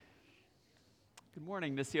Good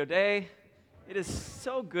morning, Missio Dei. It is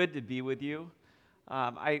so good to be with you.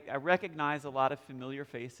 I recognize a lot of familiar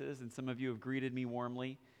faces, and some of you have greeted me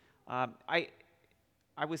warmly. I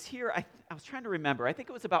was here, I was trying to remember, I think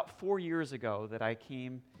it was about 4 years ago that I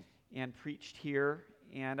came and preached here,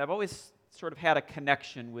 and I've always sort of had a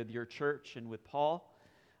connection with your church and with Paul.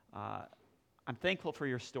 I'm thankful for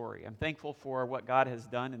your story. I'm thankful for what God has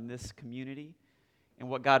done in this community and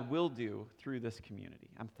what God will do through this community.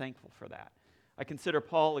 I'm thankful for that. I consider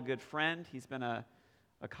Paul a good friend. He's been a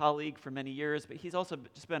colleague for many years, but he's also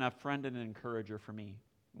just been a friend and an encourager for me.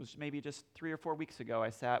 It was maybe just 3 or 4 weeks ago I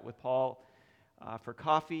sat with Paul for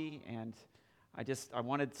coffee, and I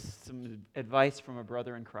wanted some advice from a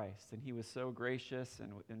brother in Christ, and he was so gracious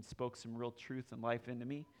and spoke some real truth and life into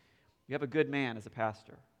me. You have a good man as a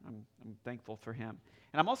pastor. I'm thankful for him.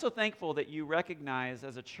 And I'm also thankful that you recognize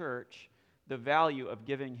as a church the value of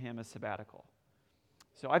giving him a sabbatical.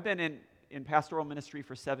 So I've been in pastoral ministry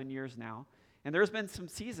for 7 years now, and there's been some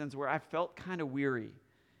seasons where I felt kind of weary.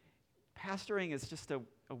 Pastoring is just a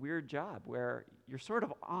weird job where you're sort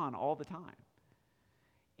of on all the time.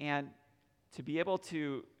 And to be able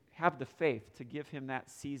to have the faith to give him that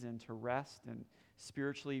season to rest and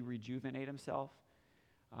spiritually rejuvenate himself,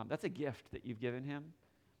 that's a gift that you've given him.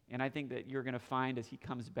 And I think that you're going to find as he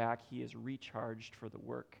comes back, he is recharged for the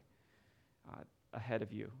work ahead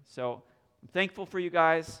of you. So I'm thankful for you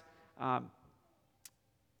guys.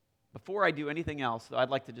 Before I do anything else, though, I'd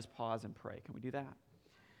like to just pause and pray. Can we do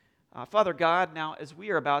that? Father God, now as we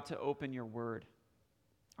are about to open your word,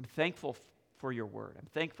 I'm thankful for your word. I'm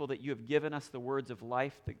thankful that you have given us the words of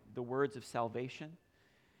life, the words of salvation.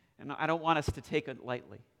 And I don't want us to take it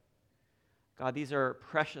lightly. God, these are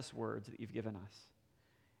precious words that you've given us.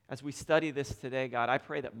 As we study this today, God, I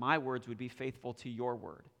pray that my words would be faithful to your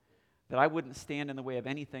word, that I wouldn't stand in the way of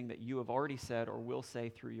anything that you have already said or will say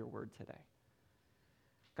through your word today.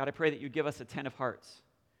 God, I pray that you'd give us attentive hearts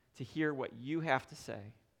to hear what you have to say,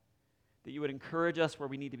 that you would encourage us where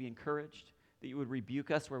we need to be encouraged, that you would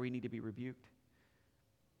rebuke us where we need to be rebuked,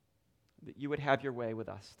 that you would have your way with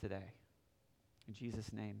us today. In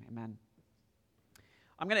Jesus' name, amen.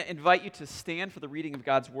 I'm going to invite you to stand for the reading of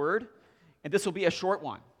God's word, and this will be a short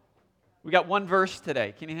one. We got one verse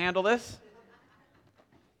today. Can you handle this?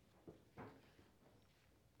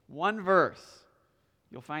 One verse.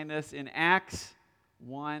 You'll find this in Acts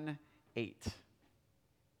 1:8.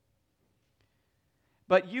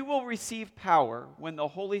 But you will receive power when the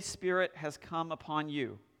Holy Spirit has come upon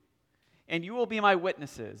you, and you will be my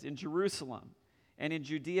witnesses in Jerusalem and in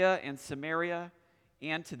Judea and Samaria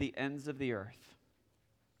and to the ends of the earth.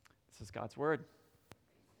 This is God's word.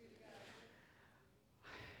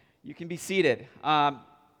 You can be seated.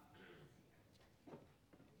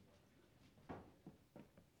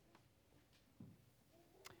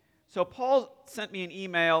 So Paul sent me an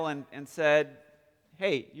email and said,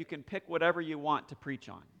 hey, you can pick whatever you want to preach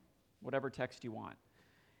on, whatever text you want.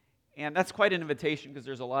 And that's quite an invitation because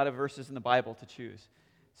there's a lot of verses in the Bible to choose.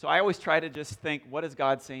 So I always try to just think, what is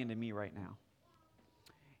God saying to me right now?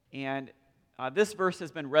 And this verse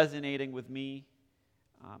has been resonating with me.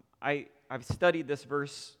 I've studied this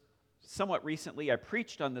verse somewhat recently. I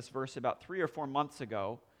preached on this verse about 3 or 4 months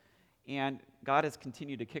ago, and God has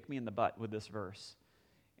continued to kick me in the butt with this verse.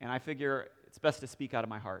 And I figure it's best to speak out of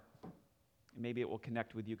my heart. And maybe it will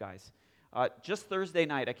connect with you guys. Just Thursday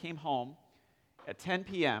night, I came home at 10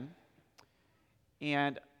 p.m.,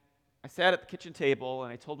 and I sat at the kitchen table,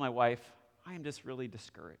 and I told my wife, I am just really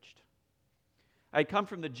discouraged. I'd come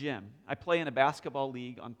from the gym. I play in a basketball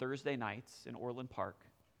league on Thursday nights in Orland Park.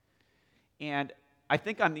 And I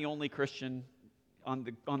think I'm the only Christian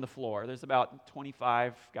on the floor. There's about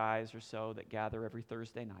 25 guys or so that gather every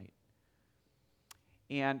Thursday night.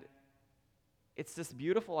 And it's this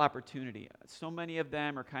beautiful opportunity. So many of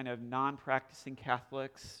them are kind of non-practicing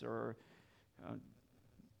Catholics or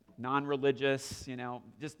non-religious,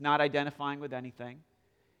 just not identifying with anything.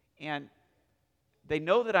 And they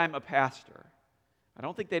know that I'm a pastor. I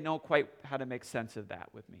don't think they know quite how to make sense of that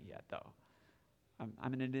with me yet, though.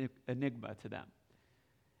 I'm an enigma to them.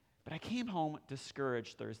 But I came home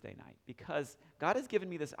discouraged Thursday night because God has given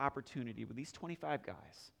me this opportunity with these 25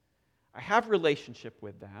 guys. I have relationship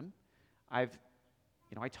with them. I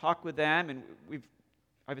talk with them, and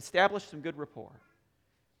I've established some good rapport.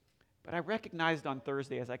 But I recognized on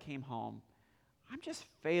Thursday as I came home, I'm just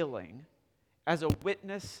failing as a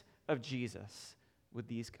witness of Jesus with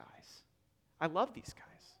these guys. I love these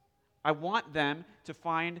guys. I want them to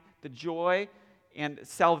find the joy and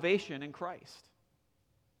salvation in Christ.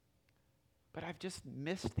 But I've just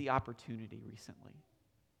missed the opportunity recently.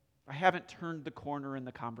 I haven't turned the corner in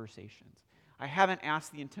the conversations. I haven't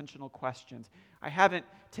asked the intentional questions. I haven't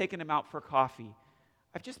taken them out for coffee.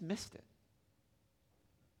 I've just missed it.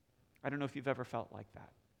 I don't know if you've ever felt like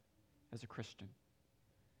that as a Christian.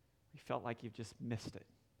 You felt like you've just missed it.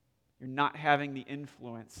 You're not having the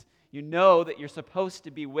influence. You know that you're supposed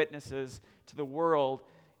to be witnesses to the world,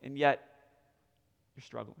 and yet you're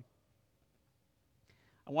struggling.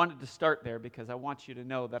 I wanted to start there because I want you to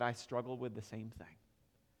know that I struggle with the same thing.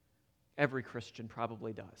 Every Christian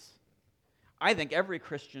probably does. I think every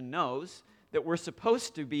Christian knows that we're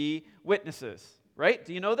supposed to be witnesses, right?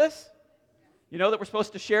 Do you know this? You know that we're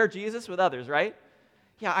supposed to share Jesus with others, right?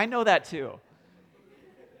 Yeah, I know that too.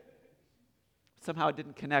 Somehow it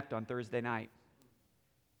didn't connect on Thursday night.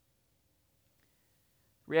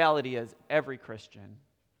 Reality is every Christian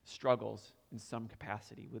struggles in some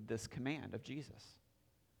capacity with this command of Jesus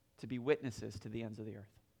to be witnesses to the ends of the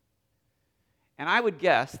earth. And I would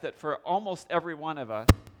guess that for almost every one of us,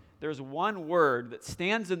 there's one word that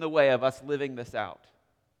stands in the way of us living this out.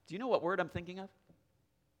 Do you know what word I'm thinking of?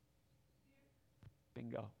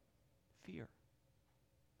 Bingo. Fear.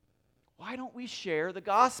 Why don't we share the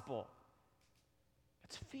gospel?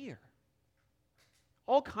 It's fear.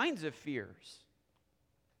 All kinds of fears.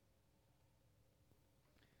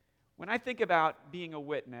 When I think about being a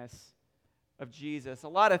witness of Jesus, a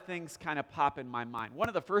lot of things kind of pop in my mind. One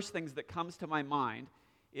of the first things that comes to my mind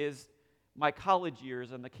is my college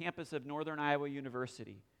years on the campus of Northern Iowa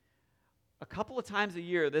University. A couple of times a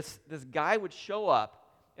year, this guy would show up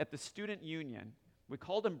at the student union. We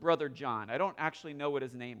called him Brother John. I don't actually know what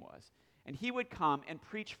his name was. And he would come and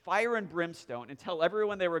preach fire and brimstone and tell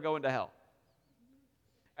everyone they were going to hell.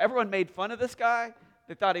 Everyone made fun of this guy.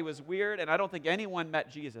 They thought he was weird, and I don't think anyone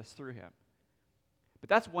met Jesus through him. But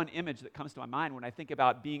that's one image that comes to my mind when I think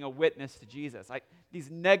about being a witness to Jesus. These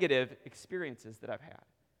negative experiences that I've had.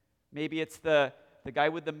 Maybe it's the guy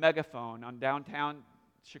with the megaphone on downtown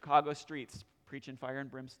Chicago streets preaching fire and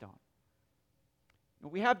brimstone.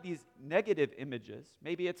 And we have these negative images.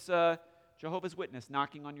 Maybe it's a Jehovah's Witness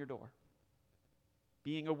knocking on your door.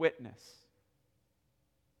 Being a witness.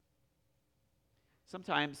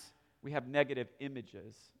 Sometimes we have negative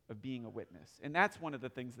images of being a witness. And that's one of the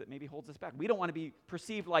things that maybe holds us back. We don't want to be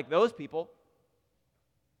perceived like those people.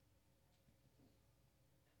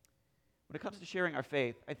 When it comes to sharing our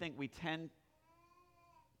faith, I think we tend,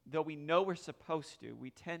 though we know we're supposed to, we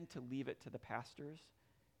tend to leave it to the pastors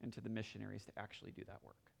and to the missionaries to actually do that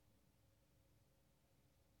work.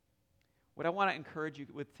 What I want to encourage you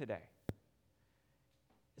with today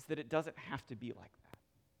is that it doesn't have to be like that.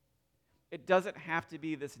 It doesn't have to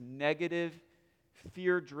be this negative,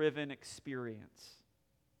 fear-driven experience.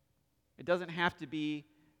 It doesn't have to be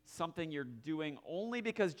something you're doing only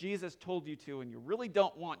because Jesus told you to and you really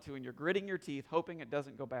don't want to and you're gritting your teeth hoping it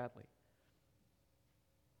doesn't go badly.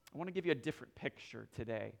 I want to give you a different picture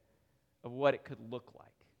today of what it could look like.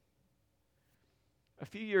 A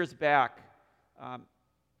few years back, I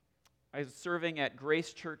was serving at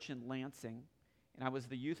Grace Church in Lansing, and I was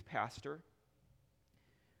the youth pastor.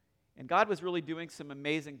 And God was really doing some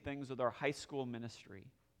amazing things with our high school ministry.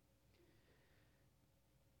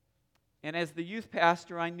 And as the youth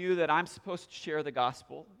pastor, I knew that I'm supposed to share the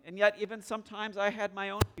gospel. And yet, even sometimes I had my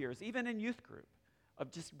own fears, even in youth group,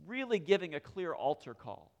 of just really giving a clear altar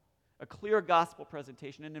call, a clear gospel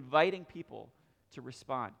presentation, and inviting people to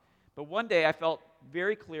respond. But one day I felt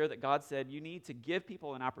very clear that God said, you need to give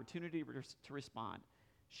people an opportunity to respond,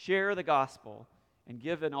 share the gospel, and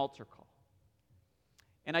give an altar call.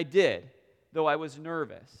 And I did, though I was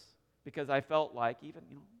nervous, because I felt like, even,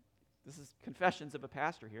 this is confessions of a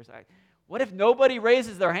pastor here. So what if nobody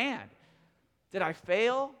raises their hand? Did I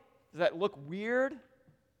fail? Does that look weird?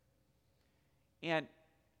 And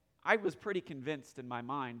I was pretty convinced in my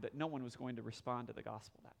mind that no one was going to respond to the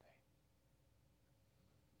gospel that day.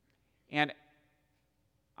 And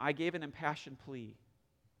I gave an impassioned plea.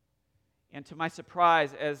 And to my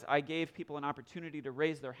surprise, as I gave people an opportunity to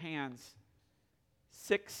raise their hands,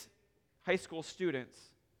 6 high school students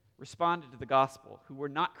responded to the gospel who were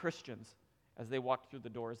not Christians as they walked through the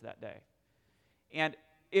doors that day. And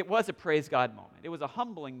it was a praise God moment. It was a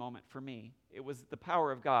humbling moment for me. It was the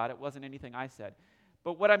power of God. It wasn't anything I said.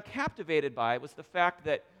 But what I'm captivated by was the fact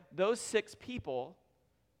that those 6 people,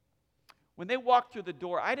 when they walked through the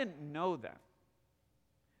door, I didn't know them.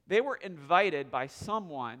 They were invited by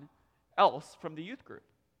someone else from the youth group.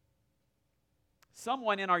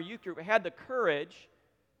 Someone in our youth group had the courage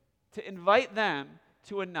to invite them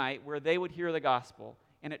to a night where they would hear the gospel,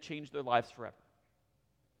 and it changed their lives forever.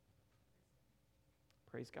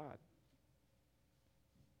 Praise God.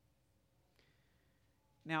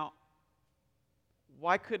 Now,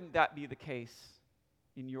 why couldn't that be the case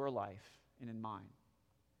in your life and in mine.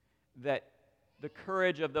 That the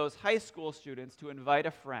courage of those high school students to invite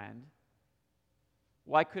a friend,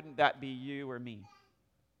 why couldn't that be you or me?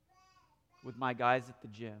 With my guys at the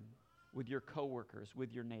gym, with your coworkers,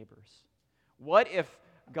 with your neighbors. What if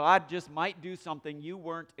God just might do something you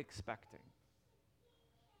weren't expecting?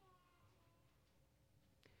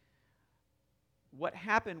 What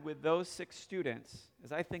happened with those 6 students,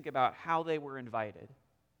 as I think about how they were invited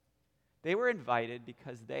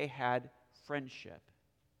because they had friendship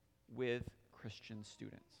with Christian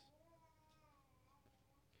students.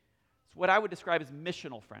 It's what I would describe as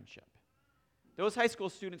missional friendship. Those high school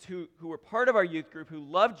students who were part of our youth group, who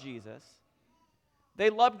loved Jesus, they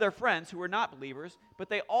loved their friends who were not believers, but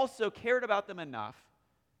they also cared about them enough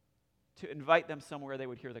to invite them somewhere they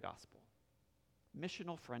would hear the gospel.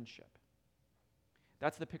 Missional friendship.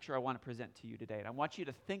 That's the picture I want to present to you today. And I want you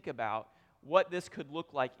to think about what this could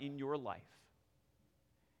look like in your life.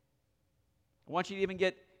 I want you to even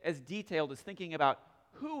get as detailed as thinking about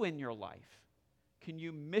who in your life can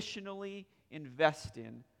you missionally invest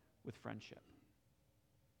in with friendship.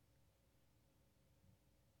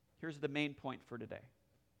 Here's the main point for today.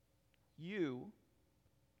 You,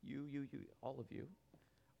 all of you,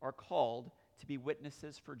 are called to be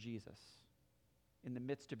witnesses for Jesus in the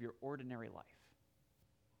midst of your ordinary life.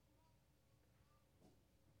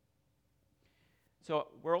 So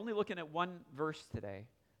we're only looking at one verse today,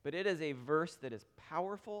 but it is a verse that is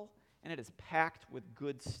powerful and it is packed with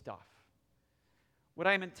good stuff. What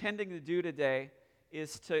I'm intending to do today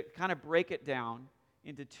is to kind of break it down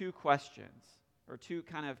into 2 questions, or 2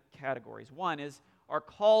 kind of categories. One is our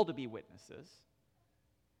call to be witnesses.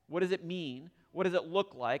 What does it mean? What does it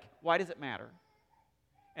look like? Why does it matter?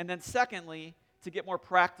 And then secondly, to get more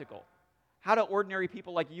practical, how do ordinary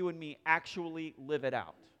people like you and me actually live it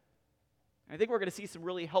out? And I think we're going to see some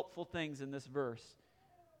really helpful things in this verse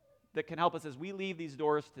that can help us as we leave these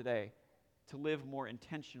doors today to live more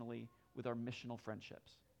intentionally with our missional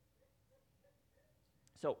friendships.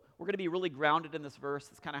 So we're going to be really grounded in this verse.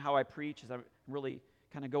 That's kind of how I preach, is I'm really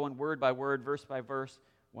kind of going word by word, verse by verse,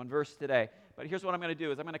 one verse today. But here's what I'm going to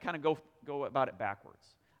do is I'm going to kind of go about it backwards.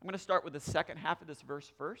 I'm going to start with the second half of this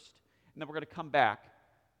verse first, and then we're going to come back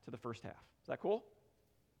to the first half. Is that cool?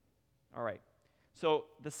 All right. So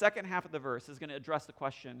the second half of the verse is going to address the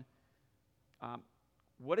question,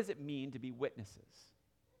 what does it mean to be witnesses?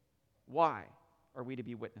 Why are we to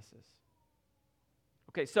be witnesses?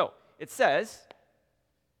 Okay, so it says,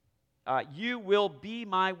 you will be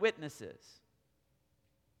my witnesses.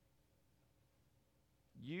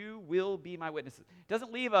 You will be my witnesses. It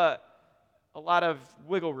doesn't leave a lot of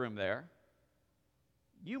wiggle room there.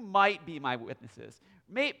 You might be my witnesses.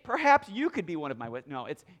 Perhaps you could be one of my witnesses. No,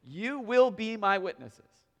 it's you will be my witnesses.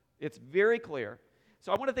 It's very clear.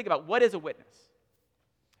 So I want to think about what is a witness.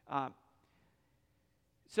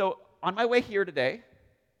 So on my way here today,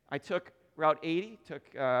 I took Route 80,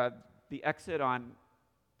 took the exit on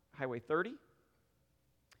Highway 30.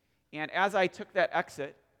 And as I took that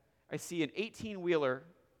exit, I see an 18-wheeler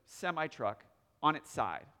semi-truck on its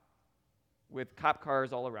side with cop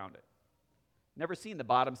cars all around it. Never seen the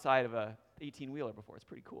bottom side of a 18-wheeler before. It's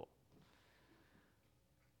pretty cool.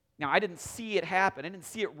 Now, I didn't see it happen. I didn't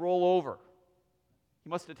see it roll over. He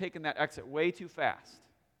must have taken that exit way too fast.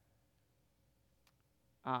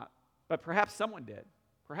 But perhaps someone did.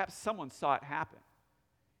 Perhaps someone saw it happen.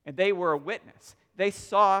 And they were a witness. They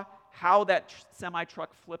saw how that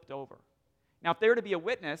semi-truck flipped over. Now, if they were to be a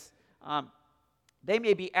witness, they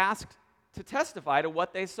may be asked to testify to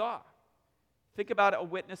what they saw. Think about a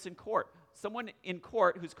witness in court. Someone in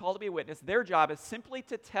court who's called to be a witness, their job is simply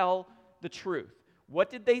to tell the truth. What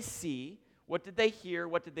did they see? What did they hear?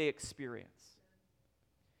 What did they experience?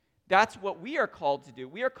 That's what we are called to do.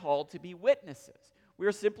 We are called to be witnesses. We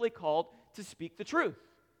are simply called to speak the truth.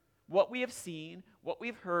 What we have seen, what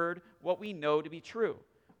we've heard, what we know to be true.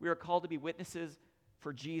 We are called to be witnesses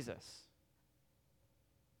for Jesus.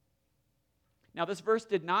 Now, this verse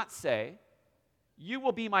did not say, you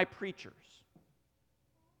will be my preachers.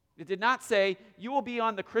 It did not say, you will be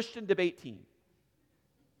on the Christian debate team.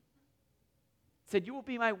 It said, you will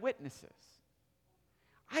be my witnesses.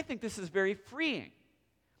 I think this is very freeing.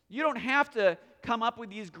 You don't have to come up with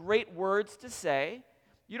these great words to say.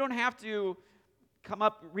 You don't have to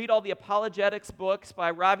read all the apologetics books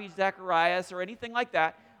by Ravi Zacharias or anything like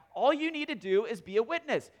that. All you need to do is be a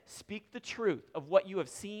witness. Speak the truth of what you have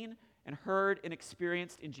seen and heard and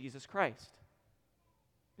experienced in Jesus Christ.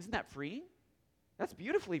 Isn't that freeing? That's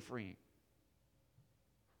beautifully freeing.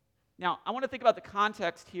 Now, I want to think about the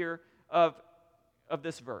context here of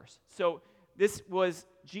this verse. So this was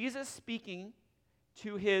Jesus speaking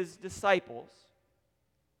to his disciples,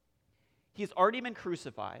 He's already been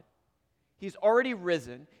crucified. He's already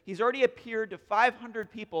risen. He's already appeared to 500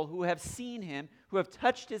 people who have seen him, who have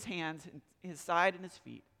touched his hands, his side, and his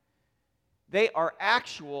feet. They are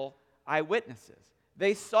actual eyewitnesses.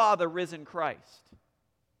 They saw the risen Christ.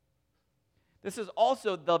 This is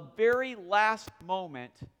also the very last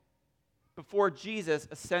moment before Jesus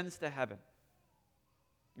ascends to heaven.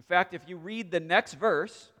 In fact, if you read the next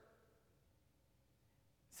verse,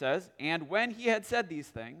 it says, "And when he had said these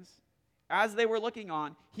things, as they were looking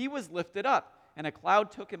on, he was lifted up, and a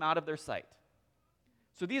cloud took him out of their sight."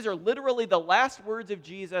 So these are literally the last words of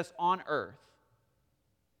Jesus on earth.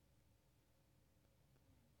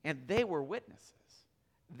 And they were witnesses.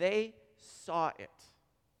 They saw it.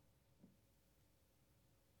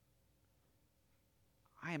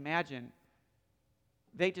 I imagine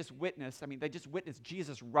they just witnessed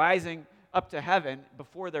Jesus rising up to heaven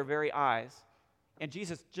before their very eyes. And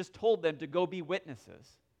Jesus just told them to go be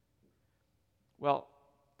witnesses. Well,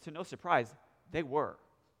 to no surprise, they were.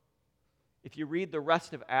 If you read the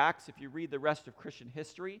rest of Acts, if you read the rest of Christian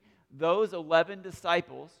history, those 11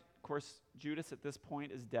 disciples, of course, Judas at this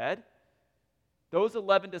point is dead. Those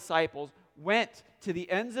 11 disciples went to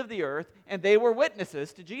the ends of the earth, and they were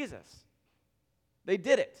witnesses to Jesus. They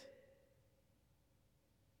did it.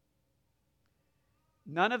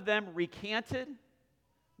 None of them recanted.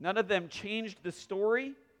 None of them changed the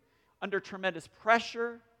story. Under tremendous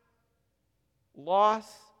pressure,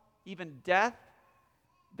 loss, even death,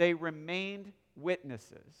 they remained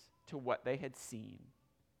witnesses to what they had seen,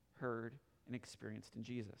 heard, and experienced in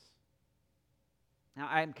Jesus. Now,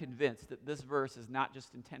 I am convinced that this verse is not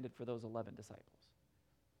just intended for those 11 disciples.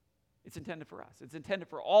 It's intended for us. It's intended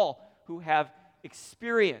for all who have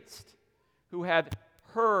experienced, who have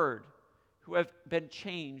heard, who have been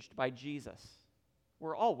changed by Jesus.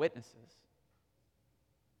 We're all witnesses.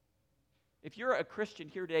 If you're a Christian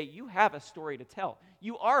here today, you have a story to tell.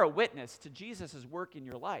 You are a witness to Jesus' work in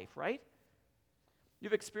your life, right?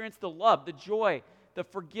 You've experienced the love, the joy, the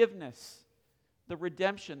forgiveness, the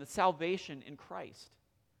redemption, the salvation in Christ.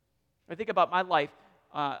 I think about my life.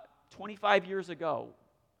 25 years ago,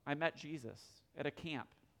 I met Jesus at a camp.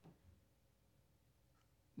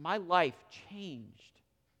 My life changed.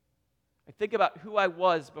 I think about who I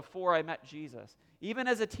was before I met Jesus, even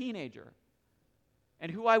as a teenager,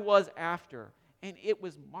 and who I was after, and it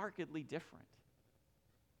was markedly different.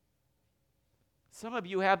 Some of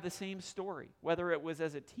you have the same story, whether it was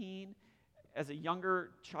as a teen, as a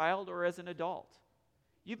younger child, or as an adult.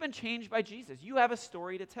 You've been changed by Jesus. You have a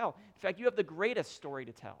story to tell. In fact, you have the greatest story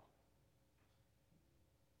to tell.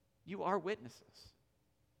 You are witnesses.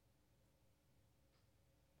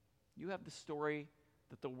 You have the story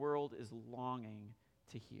that the world is longing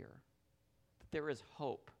to hear. That there is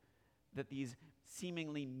hope. That these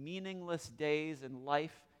seemingly meaningless days in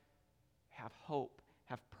life have hope,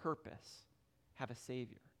 have purpose, have a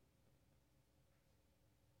Savior.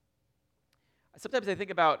 Sometimes I think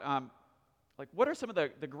about, what are some of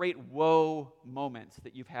the great whoa moments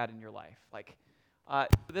that you've had in your life?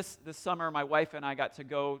 This summer, my wife and I got to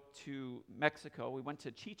go to Mexico. We went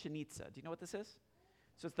to Chichen Itza. Do you know what this is?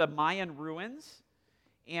 So it's the Mayan ruins,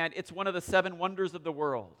 and it's one of the 7 wonders of the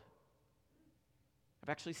world. I've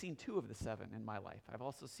actually seen 2 of the 7 in my life. I've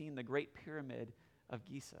also seen the Great Pyramid of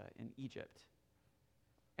Giza in Egypt.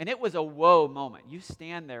 And it was a whoa moment. You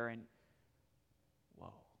stand there and,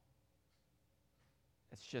 whoa.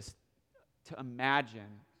 It's just to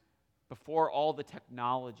imagine before all the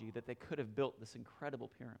technology that they could have built this incredible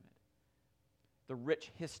pyramid. The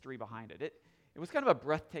rich history behind it. It was kind of a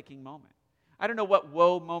breathtaking moment. I don't know what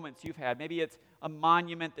whoa moments you've had. Maybe it's a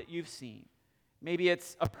monument that you've seen. Maybe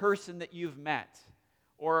it's a person that you've met.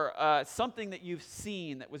 Or something that you've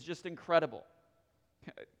seen that was just incredible.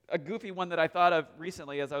 A goofy one that I thought of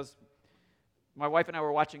recently my wife and I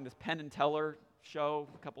were watching this Penn and Teller show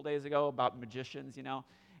a couple days ago about magicians, and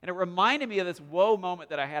it reminded me of this whoa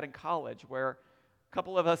moment that I had in college where a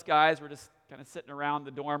couple of us guys were just kind of sitting around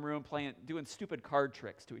the dorm room doing stupid card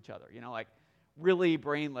tricks to each other, like really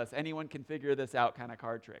brainless, anyone can figure this out kind of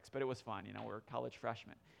card tricks, but it was fun, we're college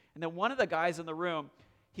freshmen. And then one of the guys in the room,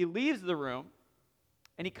 he leaves the room,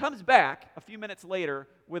 and he comes back a few minutes later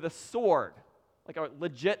with a sword, like a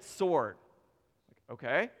legit sword.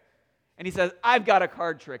 Okay? And he says, "I've got a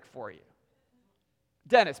card trick for you.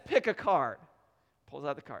 Dennis, pick a card." Pulls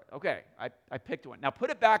out the card. Okay, I picked one. Now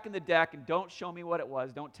put it back in the deck and don't show me what it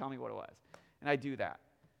was. Don't tell me what it was. And I do that.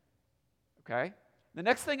 Okay? The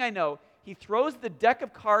next thing I know, he throws the deck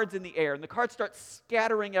of cards in the air, and the cards start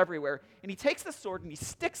scattering everywhere. And he takes the sword and he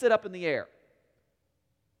sticks it up in the air.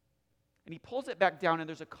 And he pulls it back down, and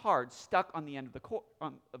there's a card stuck on the end of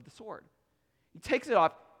the sword. He takes it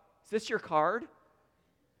off, Is this your card?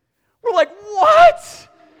 We're like, what?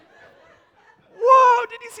 Whoa,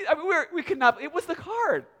 did you see? I mean, we could not, it was the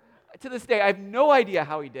card. To this day, I have no idea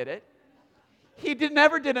how he did it. He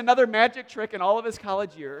never did another magic trick in all of his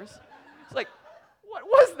college years. It's like, what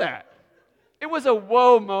was that? It was a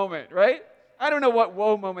whoa moment, right? I don't know what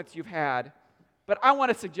whoa moments you've had, but I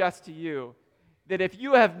want to suggest to you that if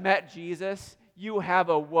you have met Jesus, you have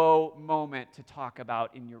a whoa moment to talk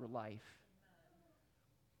about in your life.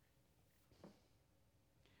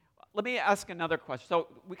 Let me ask another question. So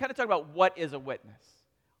we kind of talked about what is a witness,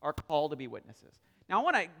 our call to be witnesses. Now I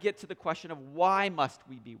want to get to the question of why must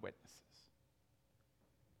we be witnesses?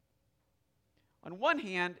 On one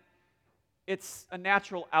hand, it's a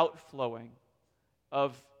natural outflowing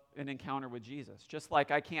of an encounter with Jesus. Just like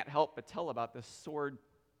I can't help but tell about this sword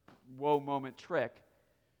whoa moment trick.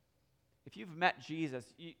 If you've met Jesus,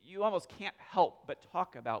 you almost can't help but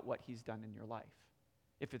talk about what he's done in your life,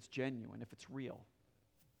 if it's genuine, if it's real.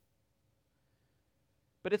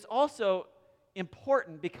 But it's also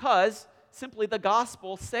important because simply the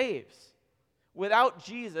gospel saves. Without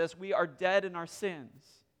Jesus, we are dead in our sins.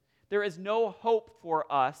 There is no hope for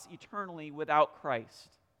us eternally without Christ.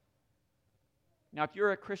 Now, if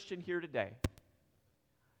you're a Christian here today,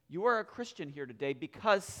 you are a Christian here today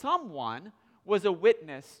because someone was a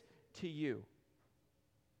witness to you.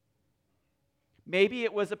 Maybe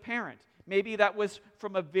it was a parent. Maybe that was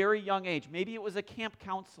from a very young age. Maybe it was a camp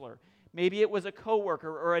counselor. Maybe it was a coworker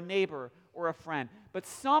or a neighbor or a friend. But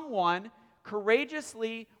someone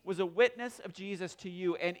courageously was a witness of Jesus to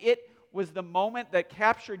you, and it was the moment that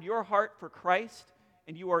captured your heart for Christ,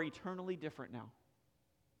 and you are eternally different now.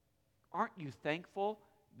 Aren't you thankful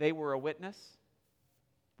they were a witness?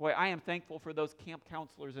 Boy, I am thankful for those camp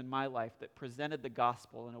counselors in my life that presented the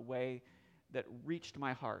gospel in a way that reached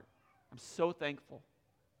my heart. I'm so thankful.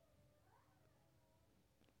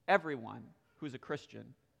 Everyone who's a Christian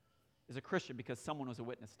is a Christian because someone was a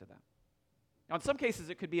witness to them. Now, in some cases,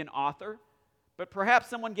 it could be an author, but perhaps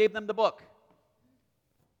someone gave them the book.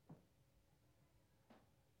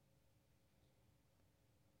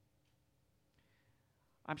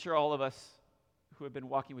 I'm sure all of us who have been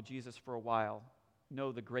walking with Jesus for a while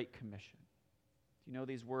know the Great Commission. Do you know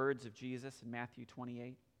these words of Jesus in Matthew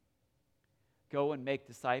 28? Go and make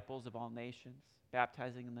disciples of all nations,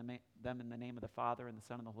 baptizing them in the name of the Father and the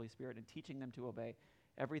Son and the Holy Spirit, and teaching them to obey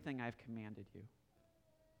everything I've commanded you.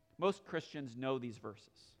 Most Christians know these verses.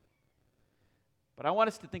 But I want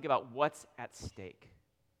us to think about what's at stake.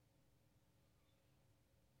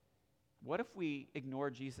 What if we ignore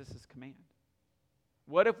Jesus' command?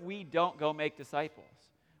 What if we don't go make disciples?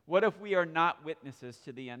 What if we are not witnesses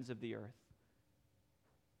to the ends of the earth?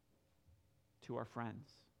 To our friends?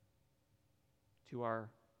 To our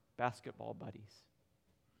basketball buddies?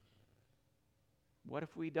 What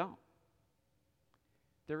if we don't?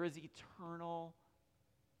 There is eternal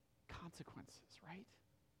consequences, right?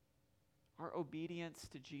 Our obedience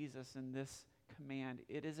to Jesus in this command,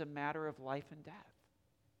 it is a matter of life and death.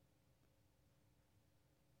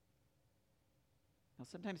 Now,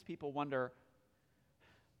 sometimes people wonder,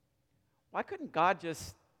 why couldn't God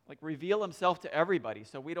just reveal himself to everybody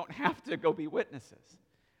so we don't have to go be witnesses?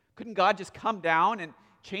 Couldn't God just come down and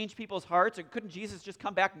change people's hearts? Or couldn't Jesus just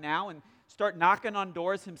come back now and start knocking on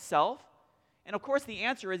doors himself? And of course the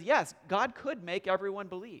answer is yes, God could make everyone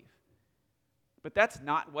believe. But that's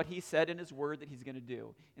not what he said in his word that he's going to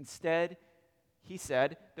do. Instead, he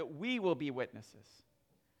said that we will be witnesses.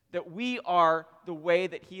 That we are the way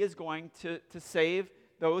that he is going to save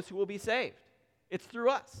those who will be saved. It's through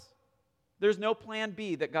us. There's no plan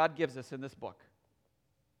B that God gives us in this book.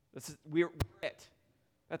 We're it.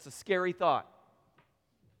 That's a scary thought.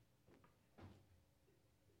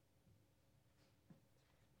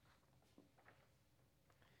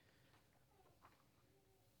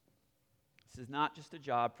 This is not just a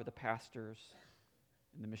job for the pastors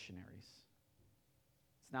and the missionaries.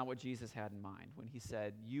 It's not what Jesus had in mind when he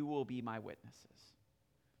said, "You will be my witnesses."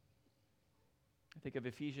 I think of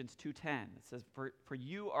Ephesians 2:10. It says, for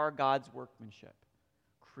you are God's workmanship,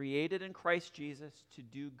 created in Christ Jesus to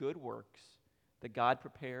do good works that God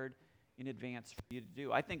prepared in advance for you to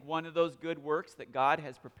do. I think one of those good works that God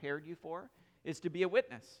has prepared you for is to be a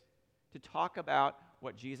witness, to talk about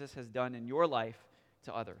what Jesus has done in your life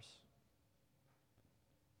to others.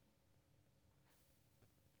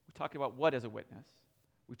 We talked about what is a witness.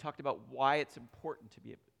 We talked about why it's important to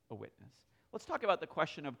be a witness. Let's talk about the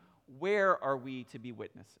question of where are we to be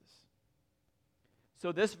witnesses?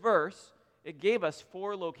 So this verse, it gave us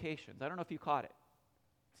 4 locations. I don't know if you caught it.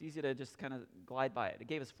 It's easy to just kind of glide by it. It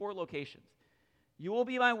gave us 4 locations. You will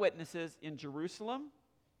be my witnesses in Jerusalem,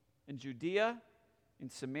 in Judea, in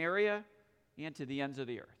Samaria and to the ends of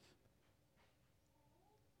the earth.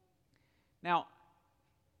 Now,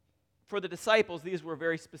 for the disciples, these were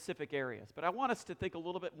very specific areas, but I want us to think a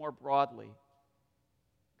little bit more broadly,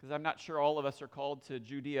 because I'm not sure all of us are called to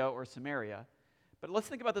Judea or Samaria, but let's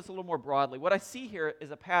think about this a little more broadly. What I see here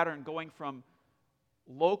is a pattern going from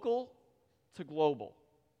local to global.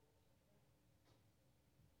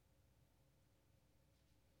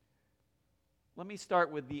 Let me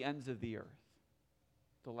start with the ends of the earth,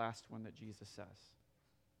 the last one that Jesus says.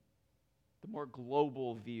 The more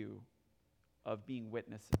global view of being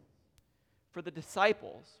witnesses. For the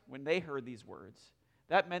disciples, when they heard these words,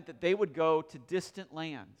 that meant that they would go to distant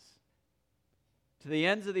lands, to the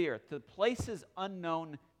ends of the earth, to places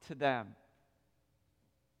unknown to them,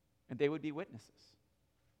 and they would be witnesses.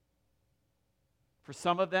 For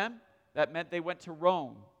some of them, that meant they went to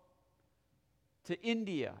Rome, to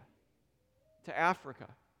India, to Africa.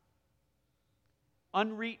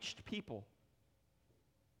 Unreached people.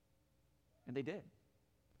 And they did.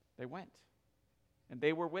 They went. And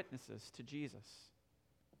they were witnesses to Jesus,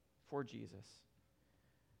 for Jesus.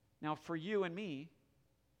 Now, for you and me,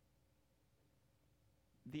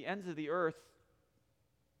 the ends of the earth,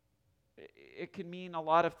 it can mean a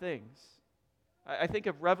lot of things. I think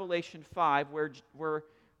of Revelation 5, where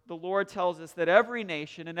the Lord tells us that every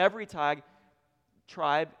nation and every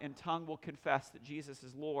tribe and tongue will confess that Jesus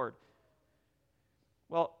is Lord.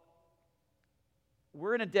 Well,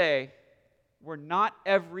 we're in a day where not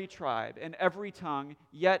every tribe and every tongue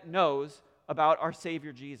yet knows about our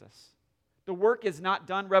Savior Jesus. The work is not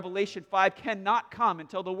done. Revelation 5 cannot come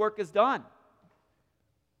until the work is done.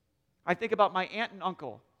 I think about my aunt and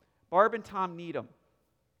uncle, Barb and Tom Needham.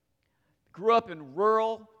 Grew up in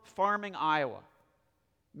rural farming Iowa.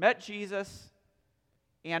 Met Jesus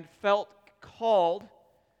and felt called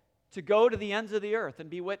to go to the ends of the earth and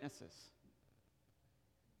be witnesses.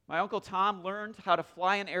 My Uncle Tom learned how to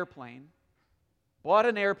fly an airplane, bought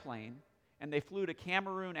an airplane, and they flew to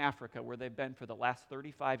Cameroon, Africa, where they've been for the last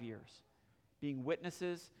 35 years, being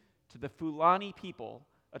witnesses to the Fulani people,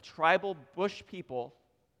 a tribal bush people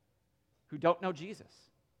who don't know Jesus.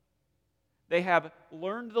 They have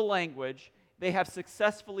learned the language. They have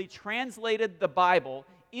successfully translated the Bible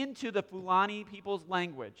into the Fulani people's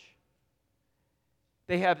language.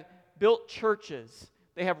 They have built churches.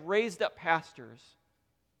 They have raised up pastors.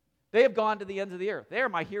 They have gone to the ends of the earth. They are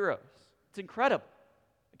my heroes. It's incredible.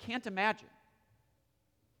 I can't imagine.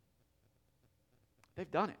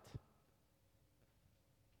 They've done it.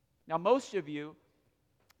 Now, most of you,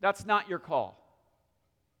 that's not your call.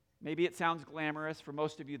 Maybe it sounds glamorous. For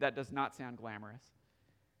most of you, that does not sound glamorous.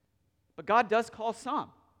 But God does call some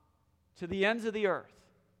to the ends of the earth.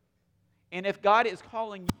 And if God is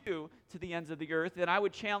calling you to the ends of the earth, then I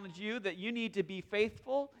would challenge you that you need to be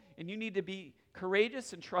faithful and you need to be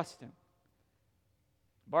courageous and trust Him.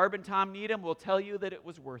 Barb and Tom Needham will tell you that it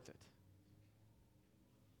was worth it.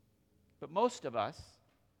 But most of us,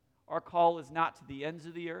 our call is not to the ends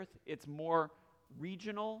of the earth. It's more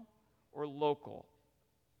regional or local.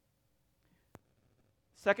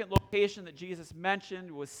 Second location that Jesus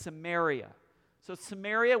mentioned was Samaria. So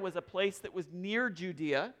Samaria was a place that was near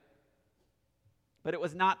Judea, but it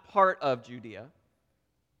was not part of Judea.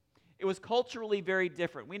 It was culturally very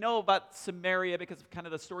different. We know about Samaria because of kind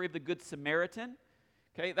of the story of the Good Samaritan.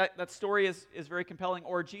 Okay, that story is very compelling.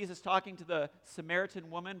 Or Jesus talking to the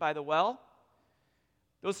Samaritan woman by the well.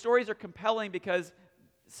 Those stories are compelling because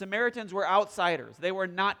Samaritans were outsiders. They were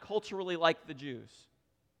not culturally like the Jews.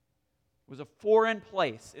 It was a foreign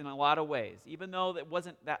place in a lot of ways, even though it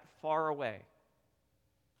wasn't that far away.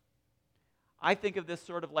 I think of this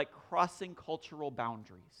sort of like crossing cultural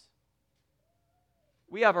boundaries.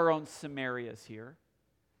 We have our own Samarias here.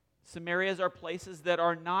 Samarias are places that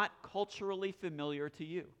are not culturally familiar to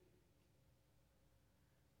you.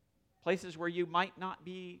 Places where you might not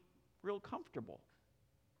be real comfortable.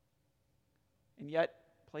 And yet,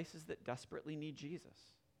 places that desperately need Jesus.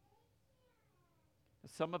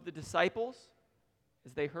 Some of the disciples,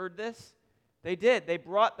 as they heard this, they did. They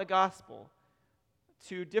brought the gospel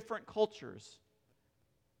to different cultures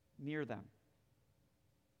near them.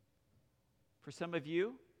 For some of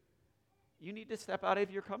you, you need to step out of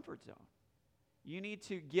your comfort zone. You need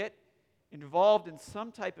to get involved in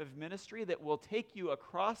some type of ministry that will take you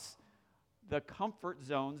across the comfort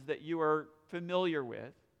zones that you are familiar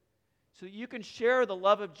with so that you can share the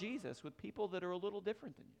love of Jesus with people that are a little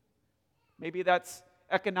different than you. Maybe that's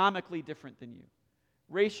economically different than you,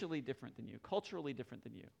 racially different than you, culturally different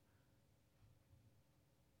than you.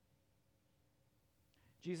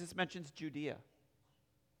 Jesus mentions Judea.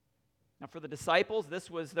 Now, for the disciples,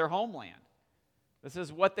 this was their homeland. This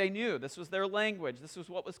is what they knew. This was their language. This was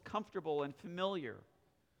what was comfortable and familiar.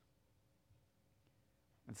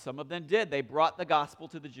 And some of them did. They brought the gospel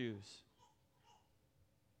to the Jews.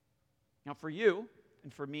 Now, for you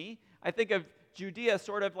and for me, I think of Judea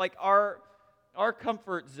sort of like our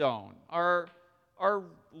comfort zone, our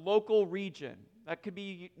local region. That could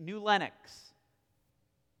be New Lenox,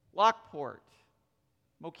 Lockport,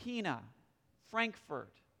 Mokina,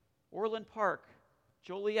 Frankfurt, Orland Park,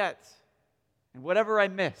 Joliet, and whatever I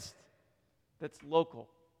missed that's local.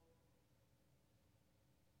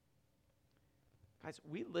 Guys,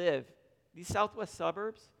 we live, these southwest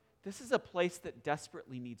suburbs, this is a place that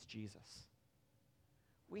desperately needs Jesus.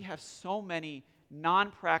 We have so many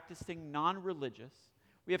non-practicing, non-religious.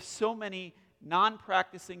 We have so many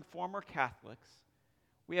non-practicing former Catholics.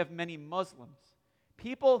 We have many Muslims.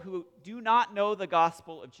 People who do not know the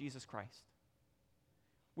gospel of Jesus Christ.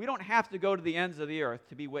 We don't have to go to the ends of the earth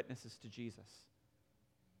to be witnesses to Jesus.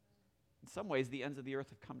 In some ways, the ends of the earth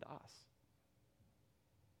have come to us.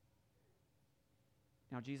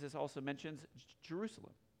 Now, Jesus also mentions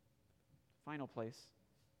Jerusalem, final place.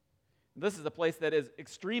 This is a place that is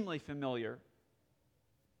extremely familiar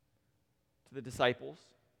to the disciples.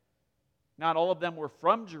 Not all of them were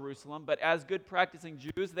from Jerusalem, but as good practicing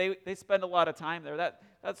Jews, they spend a lot of time there.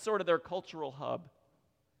 That's sort of their cultural hub.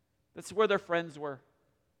 That's where their friends were.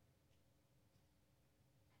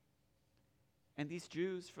 And these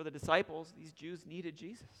Jews, for the disciples, these Jews needed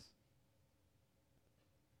Jesus.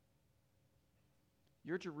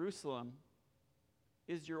 Your Jerusalem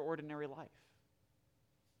is your ordinary life.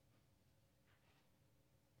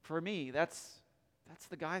 For me, that's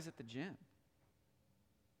the guys at the gym.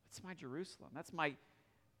 That's my Jerusalem. That's my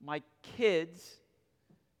kids,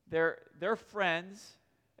 their friends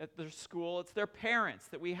at their school. It's their parents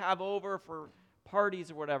that we have over for parties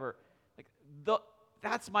or whatever.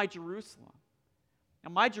 That's my Jerusalem. Now,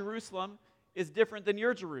 my Jerusalem is different than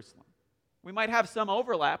your Jerusalem. We might have some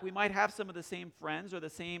overlap. We might have some of the same friends or the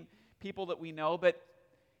same people that we know, but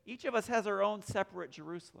each of us has our own separate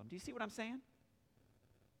Jerusalem. Do you see what I'm saying?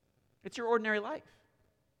 It's your ordinary life.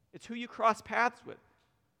 It's who you cross paths with.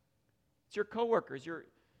 It's your coworkers, your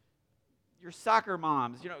soccer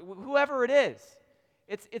moms, whoever it is.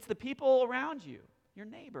 It's the people around you, your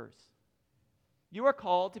neighbors. You are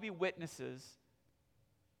called to be witnesses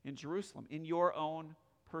in Jerusalem, in your own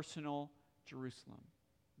personal Jerusalem.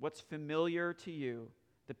 What's familiar to you,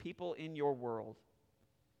 the people in your world.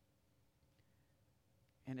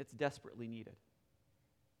 And it's desperately needed.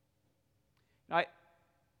 Now,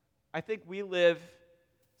 I think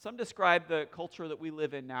some describe the culture that we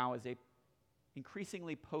live in now as a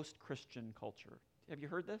increasingly post-Christian culture. Have you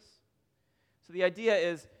heard this? So the idea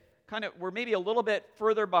is we're maybe a little bit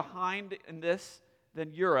further behind in this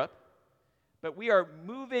than Europe, but we are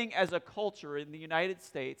moving as a culture in the United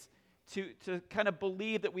States to kind of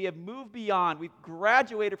believe that we have moved beyond, we've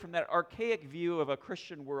graduated from that archaic view of a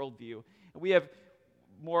Christian worldview, and we have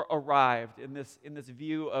more arrived in this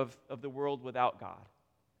view of the world without God.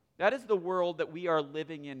 That is the world that we are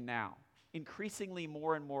living in now, increasingly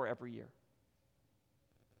more and more every year.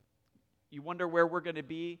 You wonder where we're going to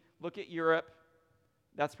be? Look at Europe.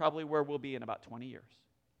 That's probably where we'll be in about 20 years.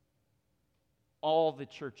 All the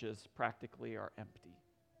churches practically are empty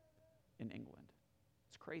in England.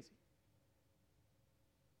 It's crazy.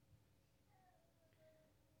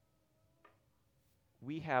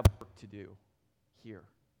 We have work to do here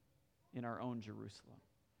in our own Jerusalem.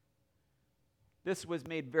 This was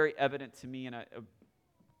made very evident to me in a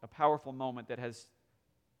powerful moment that has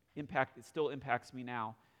it still impacts me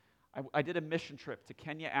now. I did a mission trip to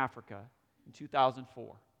Kenya, Africa in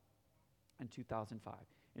 2004 and 2005.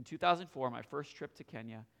 In 2004, my first trip to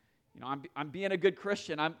Kenya, I'm being a good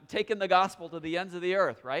Christian. I'm taking the gospel to the ends of the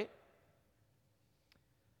earth, right?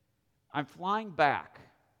 I'm flying back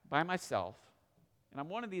by myself, and I'm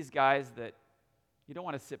one of these guys that you don't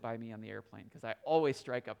want to sit by me on the airplane because I always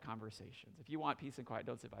strike up conversations. If you want peace and quiet,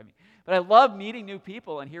 don't sit by me. But I love meeting new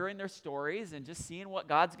people and hearing their stories and just seeing what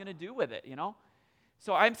God's going to do with it,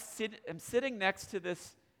 So I'm sitting next to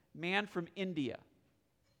this man from India,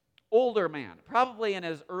 older man, probably in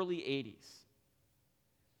his early 80s.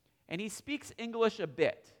 And he speaks English a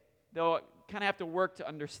bit, though I kind of have to work to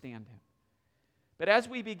understand him. But as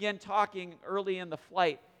we begin talking early in the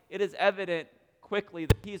flight, it is evident quickly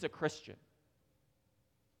that he's a Christian.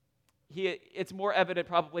 It's more evident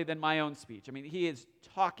probably than my own speech. I mean, he is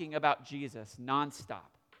talking about Jesus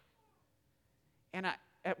nonstop. And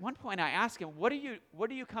at one point I asked him, what are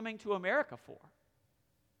you coming to America for?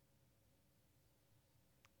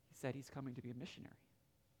 He said he's coming to be a missionary,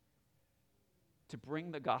 to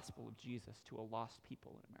bring the gospel of Jesus to a lost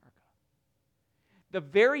people in America. The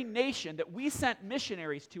very nation that we sent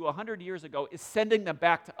missionaries to 100 years ago is sending them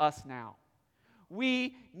back to us now.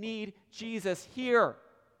 We need Jesus here.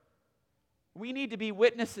 We need to be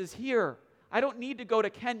witnesses here. I don't need to go to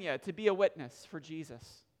Kenya to be a witness for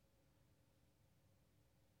Jesus.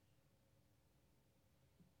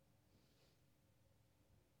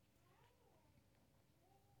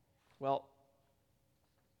 Well,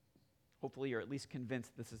 hopefully you're at least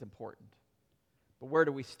convinced this is important. But where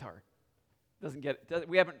do we start?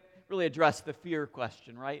 We haven't really addressed the fear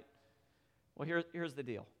question, right? Well, here's the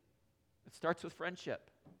deal. It starts with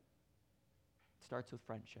friendship. It starts with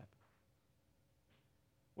friendship.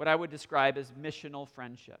 What I would describe as missional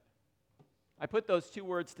friendship. I put those two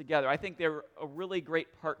words together. I think they're a really great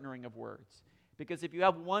partnering of words. Because if you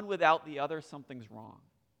have one without the other, something's wrong.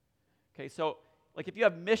 Okay, so like if you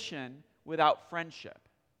have mission without friendship,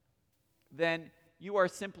 then you are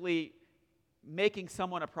simply making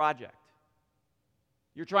someone a project.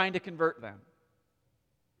 You're trying to convert them.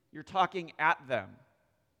 You're talking at them.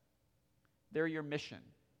 They're your mission.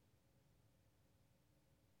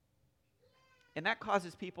 And that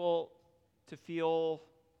causes people to feel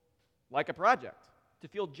like a project, to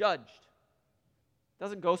feel judged.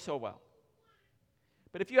 Doesn't go so well.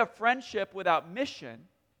 But if you have friendship without mission,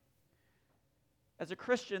 as a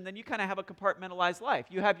Christian, then you kind of have a compartmentalized life.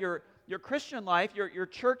 You have your Christian life, your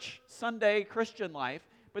church Sunday Christian life,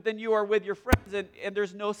 but then you are with your friends, and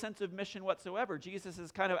there's no sense of mission whatsoever. Jesus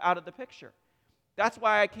is kind of out of the picture. That's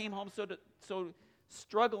why I came home so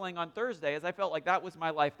struggling on Thursday, as I felt like that was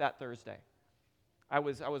my life that Thursday. I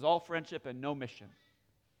was all friendship and no mission.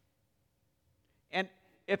 And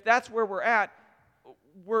if that's where we're at,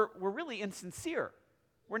 we're really insincere.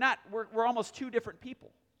 We're almost two different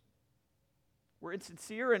people. We're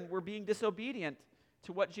insincere and we're being disobedient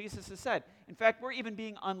to what Jesus has said. In fact, we're even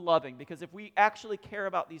being unloving, because if we actually care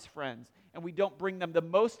about these friends and we don't bring them the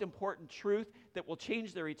most important truth that will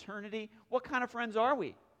change their eternity, what kind of friends are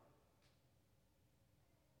we?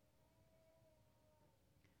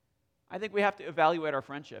 I think we have to evaluate our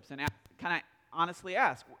friendships and kind of honestly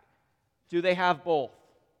ask, do they have both?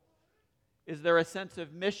 Is there a sense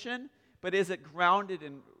of mission, but is it grounded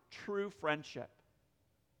in true friendship?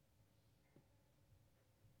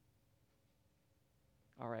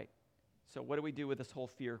 All right, so what do we do with this whole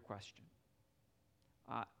fear question?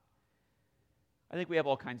 I think we have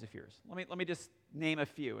all kinds of fears. Let me just name a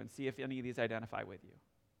few and see if any of these identify with you.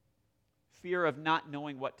 Fear of not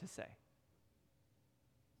knowing what to say.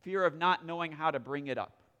 Fear of not knowing how to bring it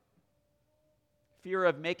up. Fear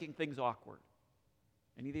of making things awkward.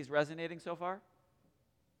 Any of these resonating so far?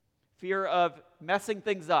 Fear of messing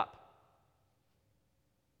things up.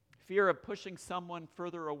 Fear of pushing someone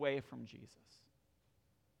further away from Jesus.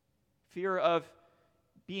 Fear of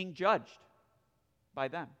being judged by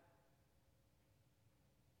them.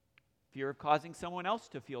 Fear of causing someone else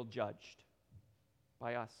to feel judged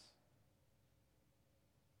by us.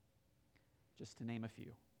 Just to name a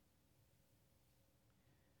few.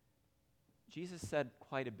 Jesus said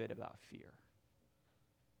quite a bit about fear.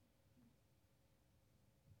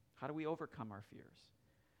 How do we overcome our fears?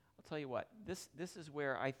 I'll tell you what, this is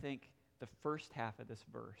where I think the first half of this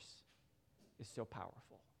verse is so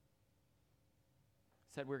powerful.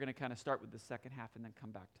 Said we're going to kind of start with the second half and then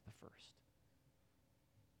come back to the first.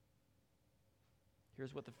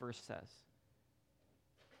 Here's what the verse says.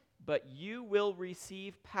 But you will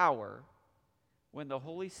receive power when the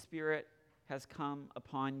Holy Spirit has come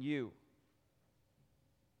upon you.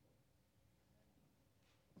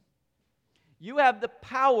 You have the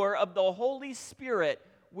power of the Holy Spirit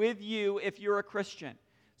with you if you're a Christian.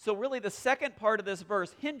 So really the second part of this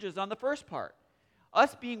verse hinges on the first part.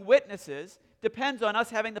 Us being witnesses depends on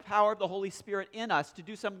us having the power of the Holy Spirit in us to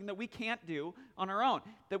do something that we can't do on our own,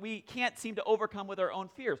 that we can't seem to overcome with our own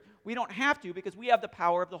fears. We don't have to, because we have the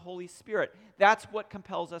power of the Holy Spirit. That's what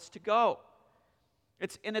compels us to go.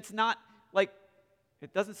 It's not like,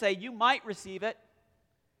 it doesn't say you might receive it.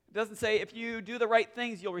 It doesn't say if you do the right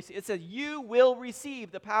things you'll receive. It says you will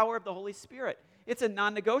receive the power of the Holy Spirit. It's a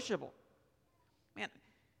non-negotiable. Man,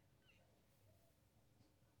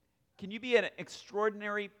 can you be an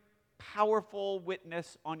extraordinary, powerful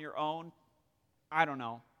witness on your own? I don't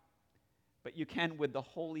know. But you can with the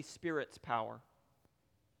Holy Spirit's power.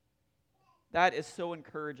 That is so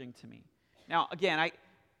encouraging to me. Now, again,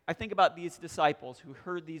 I think about these disciples who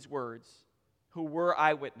heard these words, who were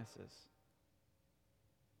eyewitnesses.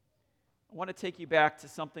 I want to take you back to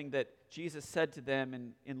something that Jesus said to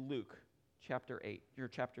them in Luke chapter 8, or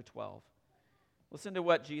chapter 12. Listen to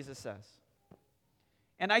what Jesus says.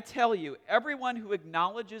 And I tell you, everyone who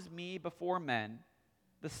acknowledges me before men,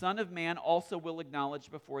 the Son of Man also will acknowledge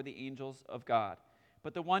before the angels of God.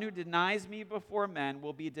 But the one who denies me before men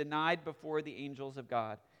will be denied before the angels of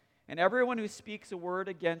God. And everyone who speaks a word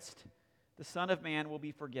against the Son of Man will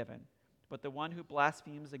be forgiven. But the one who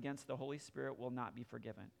blasphemes against the Holy Spirit will not be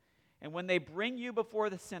forgiven. And when they bring you before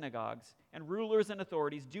the synagogues and rulers and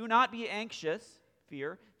authorities, do not be anxious,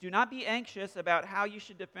 do not be anxious about how you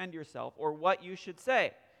should defend yourself or what you should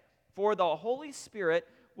say. For the Holy Spirit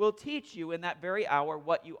will teach you in that very hour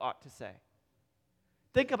what you ought to say.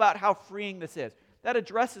 Think about how freeing this is. That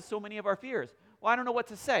addresses so many of our fears. Well, I don't know what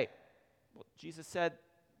to say. Well, Jesus said,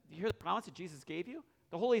 you hear the promise that Jesus gave you?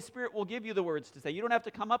 The Holy Spirit will give you the words to say. You don't have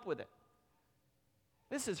to come up with it.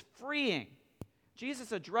 This is freeing.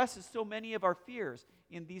 Jesus addresses so many of our fears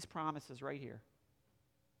in these promises right here.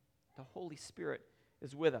 The Holy Spirit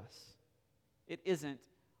is with us. It isn't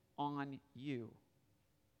on you.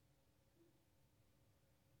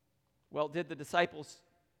 Well, did the disciples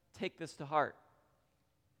take this to heart?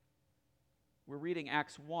 We're reading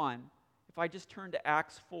Acts 1. If I just turn to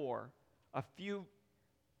Acts 4, a few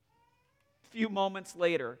moments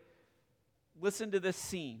later, listen to this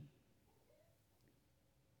scene.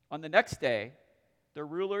 On the next day, the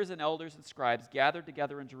rulers and elders and scribes gathered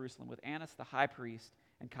together in Jerusalem with Annas the high priest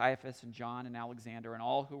and Caiaphas and John and Alexander and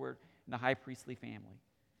all who were in the high priestly family.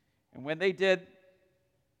 And when they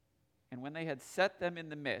had set them in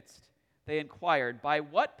the midst, they inquired, by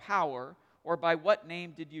what power or by what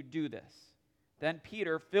name did you do this? Then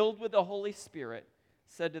Peter, filled with the Holy Spirit,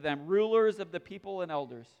 said to them, rulers of the people and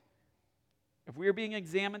elders, if we are being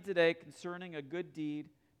examined today concerning a good deed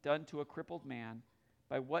done to a crippled man,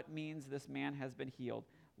 by what means this man has been healed,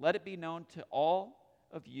 let it be known to all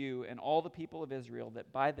of you and all the people of Israel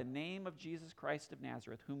that by the name of Jesus Christ of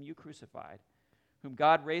Nazareth, whom you crucified, whom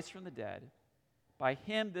God raised from the dead, by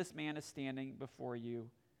him this man is standing before you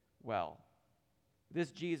well.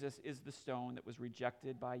 This Jesus is the stone that was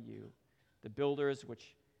rejected by you, the builders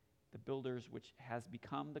which has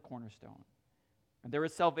become the cornerstone. And there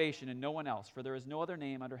is salvation in no one else, for there is no other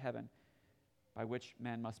name under heaven by which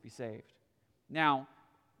men must be saved. Now,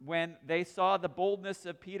 when they saw the boldness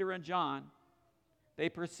of Peter and John, they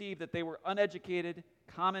perceived that they were uneducated,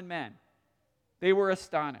 common men. They were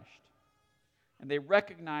astonished, and they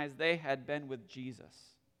recognized they had been with Jesus.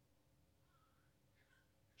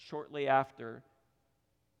 Shortly after,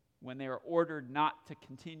 when they are ordered not to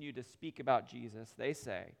continue to speak about Jesus, they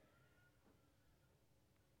say,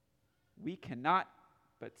 we cannot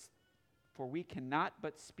but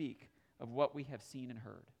speak of what we have seen and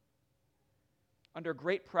heard. Under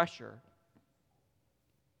great pressure,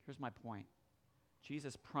 here's my point.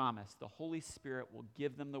 Jesus promised the Holy Spirit will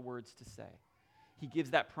give them the words to say. He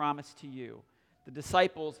gives that promise to you. The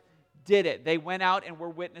disciples did it. They went out and were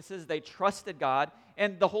witnesses. They trusted God,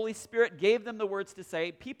 and the Holy Spirit gave them the words to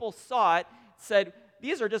say. People saw it, said,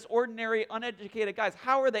 these are just ordinary, uneducated guys.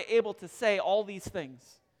 How are they able to say all these things?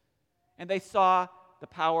 And they saw the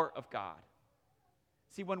power of God.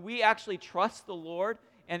 See, when we actually trust the Lord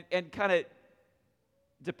and kind of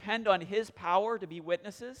depend on his power to be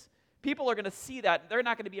witnesses, people are going to see that. They're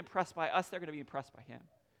not going to be impressed by us. They're going to be impressed by him.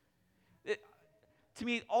 To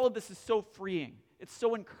me, all of this is so freeing. It's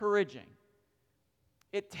so encouraging.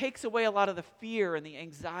 It takes away a lot of the fear and the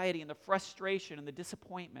anxiety and the frustration and the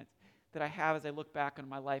disappointment that I have as I look back on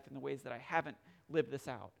my life in the ways that I haven't lived this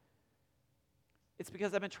out. It's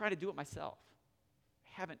because I've been trying to do it myself.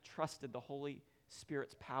 I haven't trusted the Holy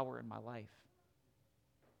Spirit's power in my life.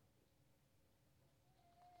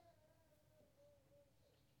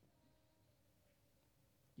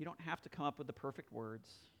 You don't have to come up with the perfect words.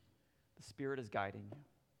 The Spirit is guiding you.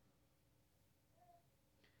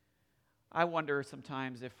 I wonder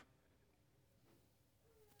sometimes if,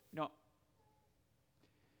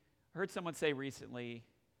 I heard someone say recently,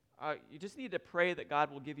 you just need to pray that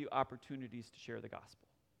God will give you opportunities to share the gospel.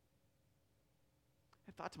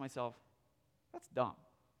 I thought to myself, that's dumb.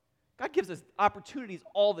 God gives us opportunities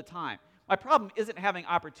all the time. My problem isn't having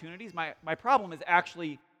opportunities. My problem is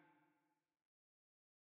actually